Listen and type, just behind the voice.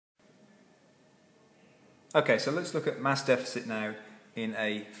Okay, so let's look at mass deficit now in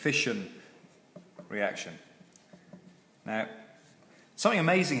a fission reaction. Now, something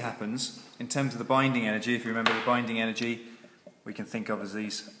amazing happens in terms of the binding energy. If you remember the binding energy, we can think of as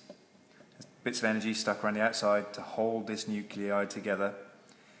these bits of energy stuck around the outside to hold this nuclei together.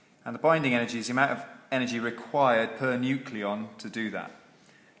 And the binding energy is the amount of energy required per nucleon to do that.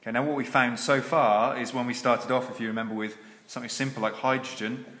 Okay, now what we found so far is when we started off, if you remember, with something simple like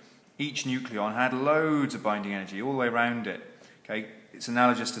hydrogen, each nucleon had loads of binding energy all the way around it. Okay, it's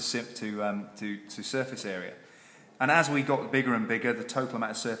analogous to surface area. And as we got bigger and bigger, the total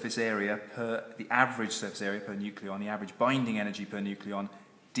amount of surface area the average surface area per nucleon, the average binding energy per nucleon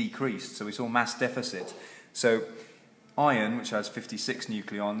decreased. So we saw mass deficit. So iron, which has 56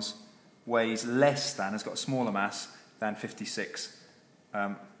 nucleons, weighs less than, has got a smaller mass than 56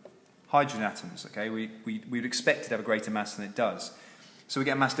 hydrogen atoms. Okay, we'd expect it to have a greater mass than it does. So we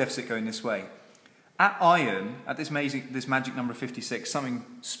get a mass deficit going this way. At iron, at this magic number of 56, something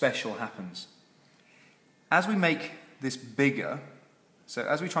special happens. As we make this bigger, so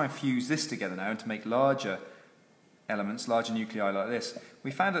as we try and fuse this together now and to make larger elements, larger nuclei like this,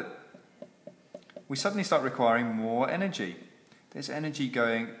 we found that we suddenly start requiring more energy. There's energy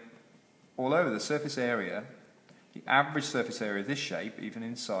going all over the surface area, the average surface area of this shape, even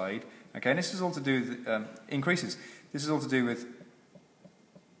inside. Okay, and this is all to do with, increases. This is all to do with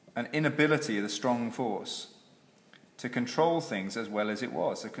an inability of the strong force to control things as well as it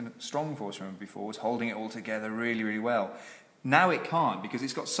was. The strong force, remember before, was holding it all together really, really well. Now it can't, because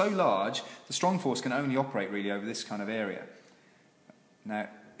it's got so large, the strong force can only operate really over this kind of area. Now,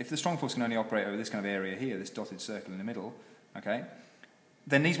 if the strong force can only operate over this kind of area here, this dotted circle in the middle, okay,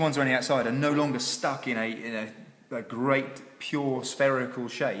 then these ones on the outside are no longer stuck in a great, pure, spherical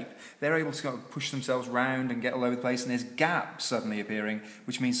shape. They're able to push themselves round and get all over the place, and there's gaps suddenly appearing,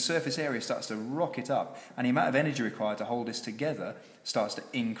 which means surface area starts to rocket up, and the amount of energy required to hold this together starts to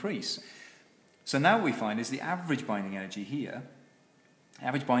increase. So now what we find is the average binding energy here,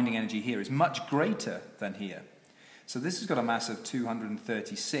 is much greater than here. So this has got a mass of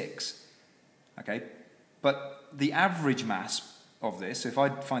 236, okay? But the average mass of this, so if I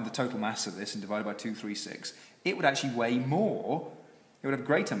find the total mass of this and divide it by 236, it would actually weigh more, it would have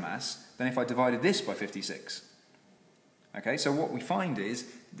greater mass than if I divided this by 56. Okay, so what we find is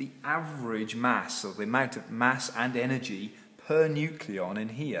the average mass, or the amount of mass and energy per nucleon in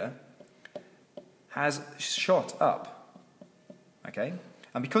here, has shot up. Okay,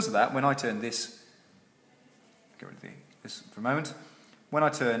 and because of that, when I turn this, get rid of this for a moment, when I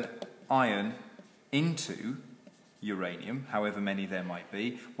turn iron into uranium, however many there might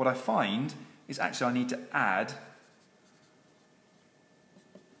be, what I find is actually I need to add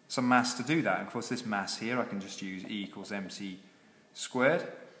some mass to do that. And of course this mass here, I can just use E equals mc squared,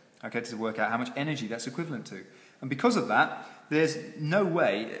 okay, to work out how much energy that's equivalent to. And because of that, there's no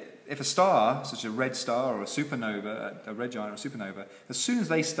way, if a star, such as a red star or a supernova, a red giant or a supernova, as soon as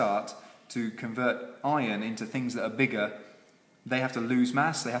they start to convert iron into things that are bigger, they have to lose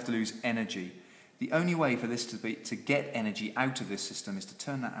mass, they have to lose energy. The only way for this to get energy out of this system is to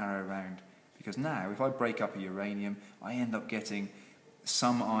turn that arrow around. Because now, if I break up a uranium, I end up getting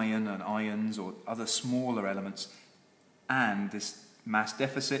some iron and ions or other smaller elements, and this mass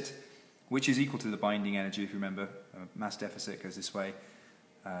deficit, which is equal to the binding energy, if you remember. Mass deficit goes this way.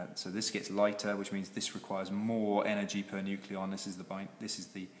 So this gets lighter, which means this requires more energy per nucleon. This is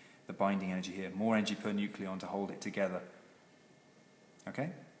the binding energy here. More energy per nucleon to hold it together. Okay?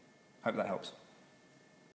 Hope that helps.